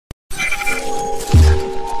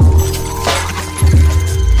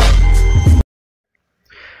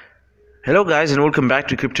Hello guys, and welcome back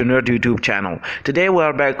to cryptonerdd YouTube channel. Today we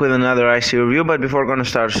are back with another IC review, but before we're going to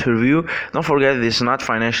start this review, don't forget this is not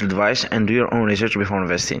financial advice and do your own research before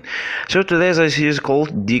investing. So today's IC is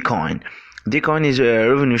called DECOIN. DECOIN is a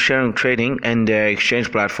revenue sharing trading and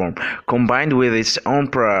exchange platform combined with its own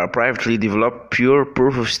privately developed pure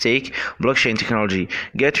proof of stake blockchain technology.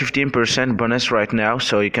 Get 15% bonus right now,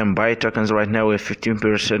 so you can buy tokens right now with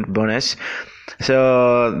 15% bonus.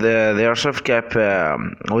 So their soft cap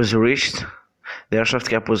was reached. Their soft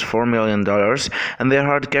cap was $4 million and their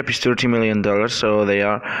hard cap is $30 million, so they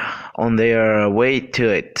are on their way to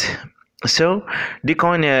it. So,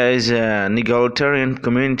 DECOIN is an egalitarian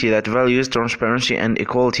community that values transparency and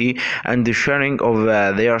equality and the sharing of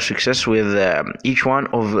their success with each one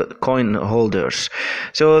of coin holders.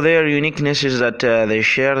 So, their uniqueness is that they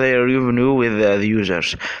share their revenue with the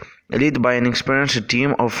users. Led by an experienced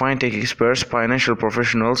team of fintech experts, financial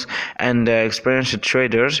professionals, and experienced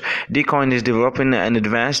traders, DECOIN is developing an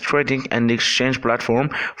advanced trading and exchange platform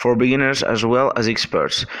for beginners as well as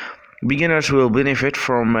experts. Beginners will benefit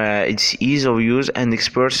from its ease of use, and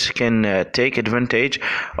experts can take advantage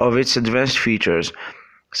of its advanced features.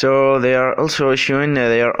 So they are also issuing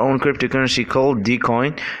their own cryptocurrency called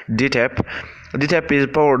DECOIN, DTAP. DTAP is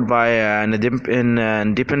powered by an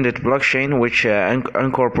independent blockchain which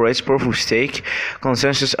incorporates proof of stake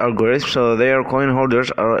consensus algorithms, so their coin holders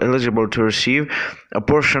are eligible to receive a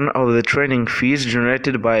portion of the trading fees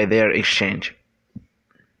generated by their exchange.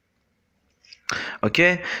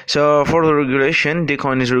 Okay, so for the regulation,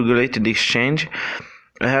 DECOIN is a regulated exchange.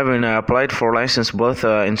 Having applied for license both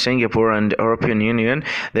in Singapore and European Union,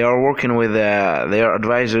 they are working with their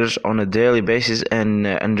advisors on a daily basis and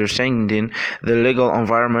understanding the legal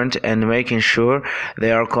environment and making sure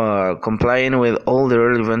they are complying with all the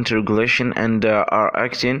relevant regulation and are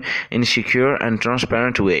acting in a secure and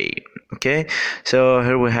transparent way. Okay, so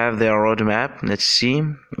here we have their roadmap. Let's see,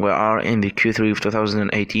 we are in the Q3 of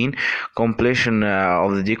 2018, completion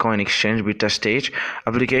of the DECOIN exchange beta stage,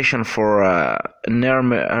 application for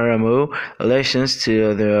RMO license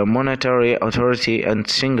to the Monetary Authority in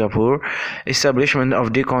Singapore, establishment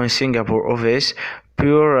of DECOIN Singapore office,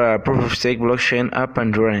 pure proof of stake blockchain up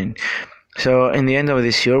and running. So in the end of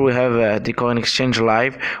this year, we have DECOIN exchange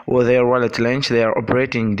live with their wallet launch. They are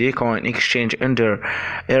operating DECOIN exchange under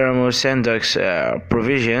RMO Sandbox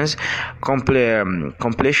provisions,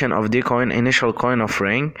 completion of DECOIN initial coin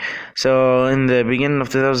offering. So in the beginning of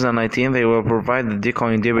 2019, they will provide the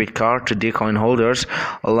DECOIN debit card to DECOIN holders,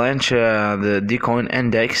 launch the DECOIN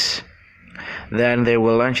index. Then they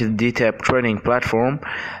will launch the DTAP trading platform.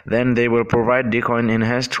 Then they will provide DECOIN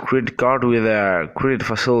enhanced credit card with a credit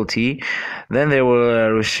facility. Then they will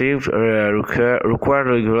receive required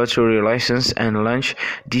regulatory license and launch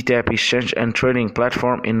DTAP exchange and trading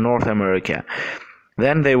platform in North America.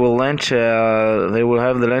 Then they will launch. They will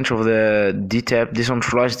have the launch of the DTAP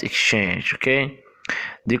decentralized exchange. Okay,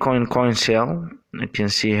 DECOIN coin sale. You can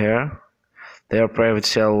see here, their private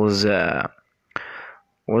sale was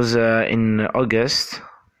in August,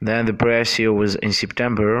 then the pre-ICO was in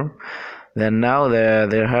September, then now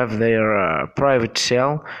they have their private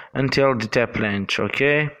sale until the tap launch.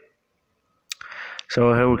 Okay,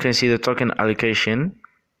 so here we can see the token allocation.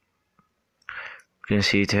 You can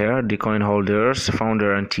see it here: DECOIN holders,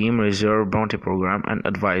 founder and team, reserve, bounty program, and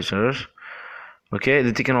advisors. Okay,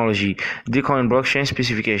 the technology. DECOIN blockchain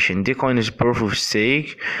specification. DECOIN is proof of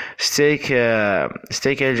stake. Stake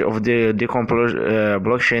age of the DECOIN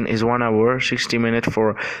blockchain is 1 hour 60 minutes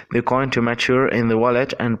for the coin to mature in the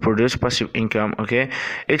wallet and produce passive income. Okay,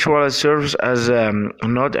 each wallet serves as a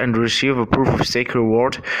node and receive a proof of stake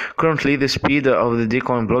reward. Currently, the speed of the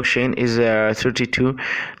DECOIN blockchain is 32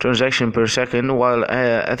 transactions per second, while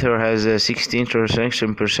Ether has 16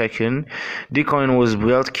 transactions per second. DECOIN was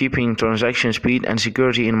built keeping transaction speed and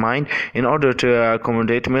security in mind in order to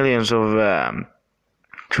accommodate millions of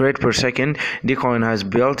trade per second. DECOIN has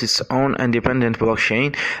built its own independent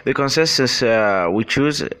blockchain. The consensus we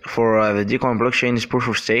choose for the DECOIN blockchain is proof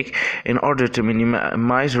of stake in order to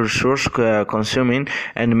minimize resource consuming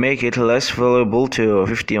and make it less vulnerable to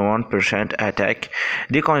 51% attack.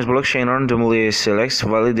 DECOIN's blockchain randomly selects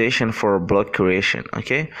validation for block creation.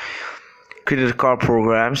 Okay, credit card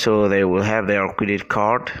program, so they will have their credit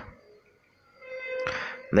card.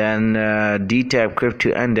 Then DTAP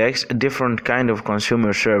crypto index, a different kind of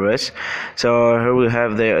consumer service. So here we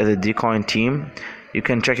have the DECOIN team. You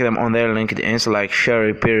can check them on their LinkedIn's like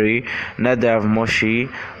Sherry Perry, Nadav Moshe,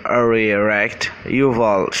 Ari Rekt,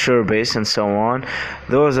 Yuval Sherbis, and so on.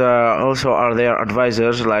 Those also are their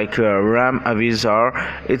advisors like Ram Avizar,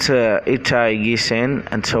 Itai Gisen,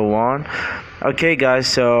 and so on. Okay guys,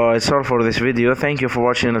 so it's all for this video. Thank you for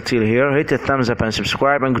watching until here. Hit the thumbs up and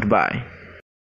subscribe, and goodbye.